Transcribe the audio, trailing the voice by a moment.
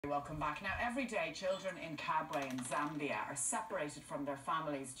Welcome back. Now, every day, children in Kabwe in Zambia are separated from their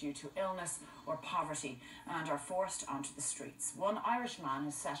families due to illness or poverty and are forced onto the streets. One Irish man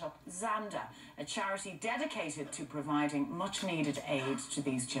has set up Zamda, a charity dedicated to providing much-needed aid to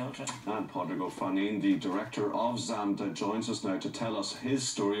these children. And Podrigo Fanin, the director of Zamda, joins us now to tell us his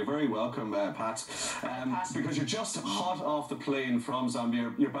story. You're very welcome, Pat. Because you're just hot off the plane from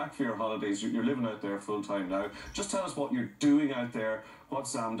Zambia. You're back for your holidays. You're living out there full-time now. Just tell us what you're doing out there, what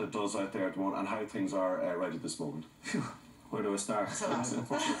Zamda does out there at the moment, and how things are right at this moment. Phew. Where do I start?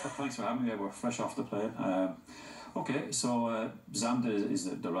 Thanks for having me. We're fresh off the plane. Okay, so Zamda is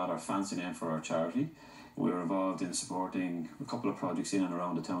the rather fancy name for our charity. We're involved in supporting a couple of projects in and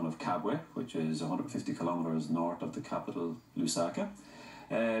around the town of Kabwe, which is 150 kilometres north of the capital, Lusaka.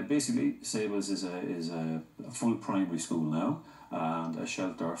 Basically, Sables is a full primary school now and a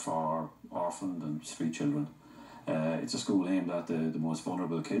shelter for orphaned and street children. It's a school aimed at the most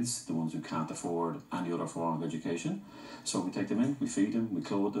vulnerable kids, the ones who can't afford any other form of education. So we take them in, we feed them, we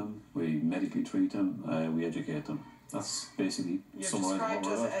clothe them, we medically treat them, we educate them. That's basically summarising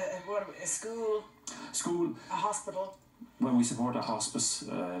what a school? School. A hospital? Well, we support a hospice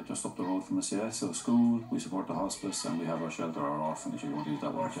just up the road from us, yeah. So school, we support the hospice, and we have our shelter, our orphanage, you want to use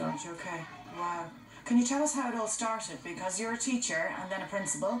that word. Orphanage, okay. Wow. Can you tell us how it all started? Because you're a teacher and then a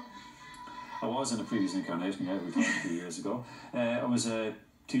principal. I was in a previous incarnation, yeah, we talked a few years ago. I was a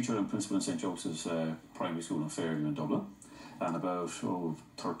teacher and principal in St Joseph's Primary School in Fairview in Dublin. And about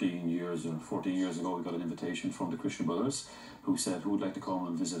 13 years or 14 years ago, we got an invitation from the Christian Brothers who said, who would like to come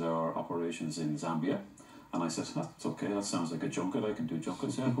and visit our operations in Zambia? And I said, that's okay, that sounds like a junket, I can do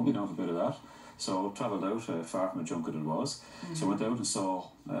junkets, yeah, put me down for a bit of that. So travelled out, far from a junket it was. So went out and saw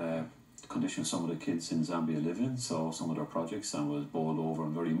the conditions some of the kids in Zambia live in, saw some of their projects and was bowled over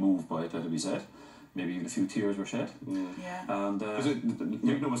and very moved by it, that to be said. Maybe even a few tears were shed. Yeah. And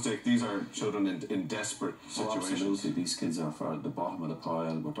make no mistake, these are children in desperate situations. Absolutely, these kids are for the bottom of the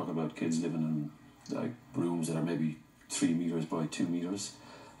pile. We're talking about kids living in like rooms that are maybe 3 metres by 2 metres.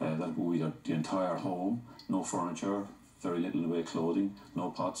 That will be the entire home, no furniture, very little in the way of clothing,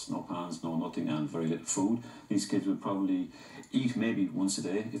 no pots, no pans, no nothing, and very little food. These kids would probably eat maybe once a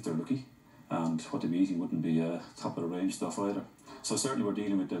day if they're lucky, and what they'd be eating wouldn't be top of the range stuff either. So certainly we're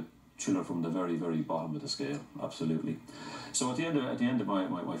dealing with the children from the very, very bottom of the scale, absolutely. So at the end of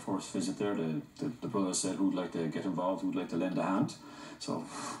my first visit there, the brothers said, who'd like to get involved, who'd like to lend a hand? So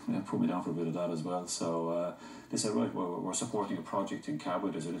yeah, put me down for a bit of that as well. So they said, right, we're supporting a project in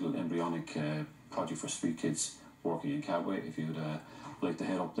Kabwe. There's a little embryonic project for street kids working in Kabwe. If you'd like to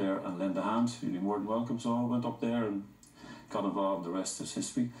head up there and lend a hand, you'd be more than welcome. So I went up there and got involved, and the rest is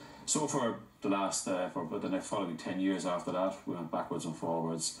history. So for the last, for the next following 10 years after that, we went backwards and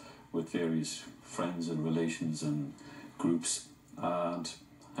forwards with various friends and relations and groups and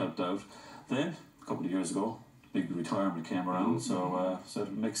helped out. Then, a couple of years ago, big retirement came around, so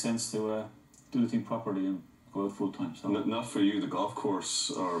it makes sense to do the thing properly and go out full time. So not for you, the golf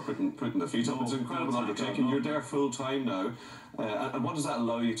course or putting the feet up. It's an incredible undertaking. You're there full time now, and what does that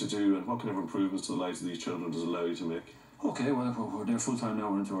allow you to do, and what kind of improvements to the lives of these children does it allow you to make? Okay, well, we're there full time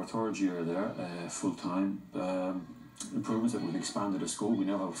now. We're into our third year there, full time. Improvements that we've expanded the school. We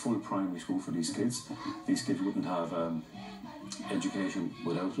now have a full primary school for these kids. These kids wouldn't have education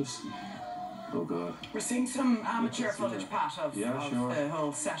without us. Oh God. We're seeing some amateur footage, Pat, of sure. The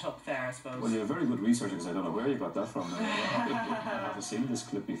whole setup there, I suppose. Well, you're very good researcher, because I don't know where you got that from. I haven't seen this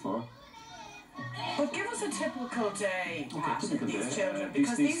clip before. But give us a typical day, Pat, typical these day. children,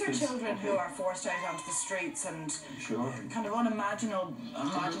 because these are kids, children who are forced out onto the streets and kind of unimaginable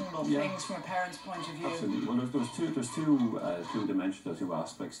things from a parent's point of view. Absolutely. Well, there's two dimensions, there's two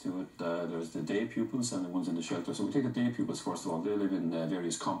aspects to it. There's the day pupils and the ones in the shelter. So we take the day pupils first of all. They live in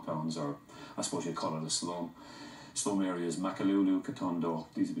various compounds, or I suppose you'd call it a slum. Slum areas, Makalulu, Katondo,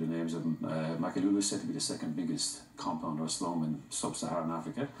 these would be the names of them. Makalulu is said to be the second biggest compound or slum in sub-Saharan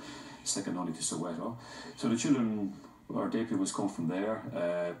Africa, second only to Soweto. So the children, or day pupils, come from there.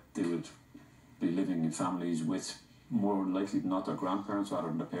 They would be living in families with, more likely than not, their grandparents rather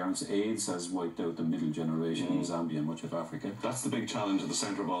than their parents. AIDS has wiped out the middle generation in Zambia and much of Africa. That's the big challenge at the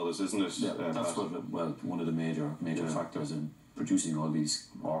centre of all this, isn't it? Yeah, that's one of the major factors in producing all these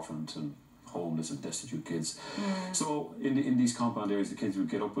orphans and homeless and destitute kids. So in these compound areas, the kids would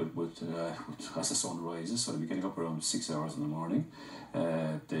get up with as the sun rises, so they'd be getting up around 6 hours in the morning.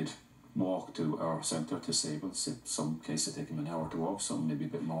 They'd walk to our centre to Sables. In some cases they take them an hour to walk, some maybe a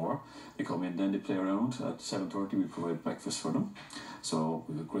bit more. They come in, then they play around. At 7:30 we provide breakfast for them. So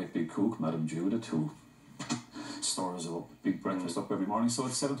we have a great big cook, Madam Judith, who stores a big breakfast up every morning. So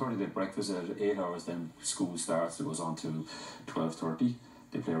at 7:30 they have breakfast. At 8 hours then school starts. It goes on to 12:30.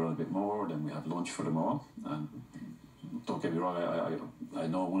 they play around a bit more, then we have lunch for them all. And don't get me wrong, I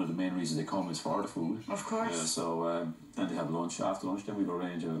know one of the main reasons they come is for the food. Of course. So then they have lunch. After lunch, then we have a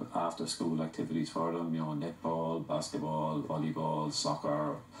range of after-school activities for them. You know, netball, basketball, volleyball,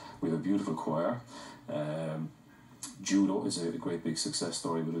 soccer. We have a beautiful choir. Judo is a great big success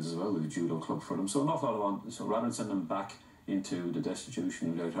story with us as well. We have a judo club for them. So an awful lot of so rather than send them back into the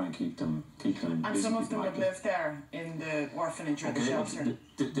destitution, we try and keep them and busy, some of them would live there in the orphanage or the shelter.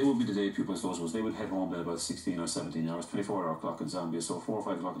 They would be the day pupils. Those ones, they would head home at about 16 or 17 hours, 24-hour clock in Zambia. So 4 or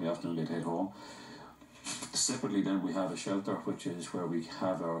 5 o'clock in the afternoon they'd head home. Separately, then we have a shelter, which is where we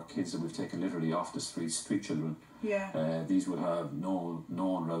have our kids that we've taken literally off the streets, street children. Yeah. These would have no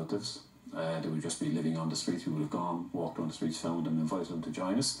known relatives. They would just be living on the streets. We would have gone, walked on the streets, found them, invited them to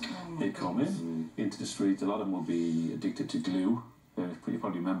join us. They'd come into the street. A lot of them would be addicted to glue. You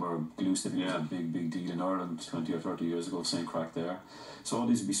probably remember glue sticking was a big deal in Ireland 20 or 30 years ago, same crack there. So all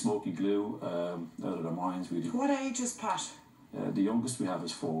these would be smoky glue out of their minds. What age is Pat? The youngest we have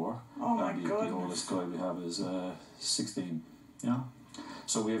is 4. Oh my and goodness. The oldest guy we have is 16. Yeah.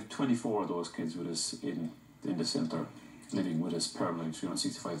 So we have 24 of those kids with us in the centre, living with us permanently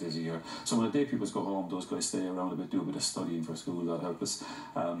 365 days a year. So when the day pupils go home, those guys stay around a bit, do a bit of studying for school, that help us,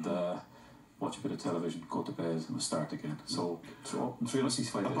 and watch a bit of television, go to bed, and start again. So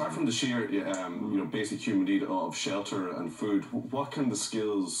 365 days. Apart from the sheer basic human need of shelter and food, what can the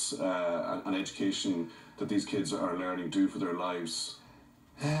skills and education that these kids are learning do for their lives?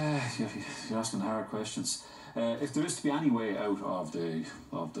 You're asking hard questions. If there is to be any way out of the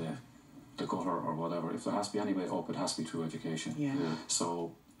gutter or whatever, if there has to be any way up, it has to be through education. Yeah.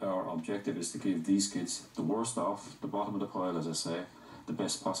 So our objective is to give these kids, the worst off, the bottom of the pile, as I say, the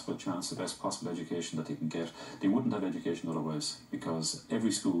best possible chance, the best possible education that they can get. They wouldn't have education otherwise, because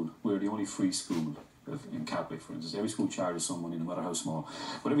every school, we're the only free school in Catholic, for instance. Every school charges some money, no matter how small.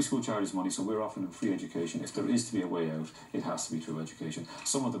 But every school charges money, so we're offering them free education. If there is to be a way out, it has to be through education.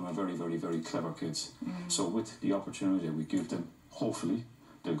 Some of them are very, very, very clever kids. So with the opportunity we give them, hopefully,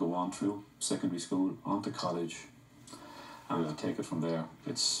 they'll go on through secondary school, on to college, and they'll take it from there.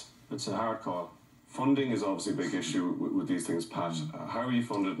 It's a hard call. Funding is obviously a big issue with these things, Pat. How are you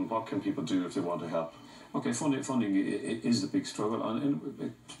funded, and what can people do if they want to help? Okay, funding is the big struggle,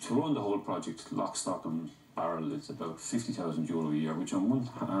 and to run the whole project, lock, stock and barrel, it's about €50,000 a year, which on one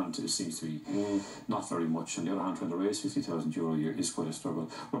hand seems to be not very much. On the other hand, trying to raise €50,000 a year is quite a struggle.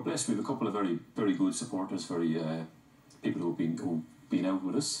 We're blessed. We have a couple of very, very good supporters, people who've been out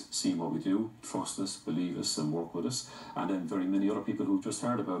with us, seen what we do, trust us, believe us and work with us, and then very many other people who've just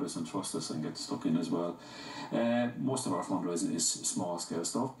heard about us and trust us and get stuck in as well. Most of our fundraising is small scale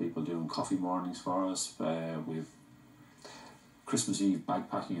stuff, people doing coffee mornings for us. We've Christmas Eve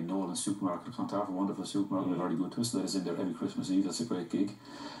backpacking in Nolan Supermarket in Clontarf, a wonderful supermarket, they're very good to us. That is in there every Christmas Eve, that's a great gig.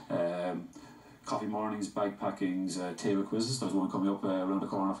 Coffee mornings, backpackings, table quizzes. There's one coming up around the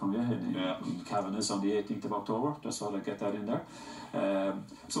corner from you in Cavanagh on the 18th of October. Just thought I'd get that in there.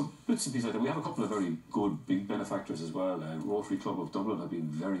 So bits and pieces like that. We have a couple of very good big benefactors as well. Rotary Club of Dublin have been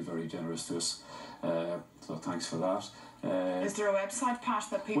very, very generous to us. So thanks for that. Is there a website, Pat,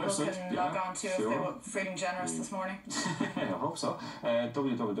 that people can log on to if they were feeling generous this morning? I hope so.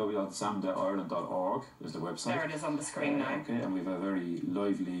 www.zamdaireland.org is the website. There it is on the screen now. Okay, and we have a very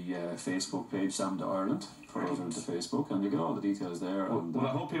lively Facebook page, Zamda Ireland, for those who are into Facebook, and you get all the details there. Well, I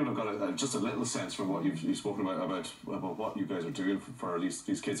hope people have got just a little sense from what you've spoken about what you guys are doing for these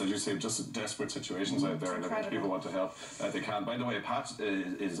kids. As you say, just desperate situations out there, and if people want to help, they can. By the way, Pat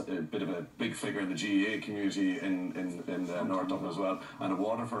is a bit of a big figure in the GEA community in North Dublin as well, and a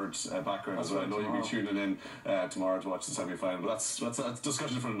Waterford background as well. I know you'll be tuning in tomorrow to watch the semi-final, but that's a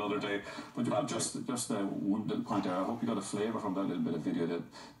discussion for another day. But just one little point there. I hope you got a flavour from that little bit of video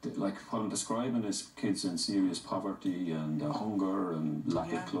that like what I'm describing is kids in serious poverty and hunger and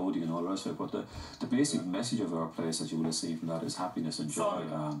lack of clothing and all the rest of it. But the basic message of our place, as you will have seen from that, is happiness and joy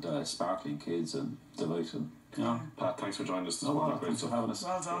and sparkling kids and delight. And Pat, thanks for joining us this morning. Thanks for having us.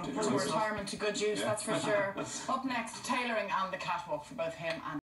 Well done. Put retirement to good use, that's for sure. Up next, tailoring and the catwalk for both him and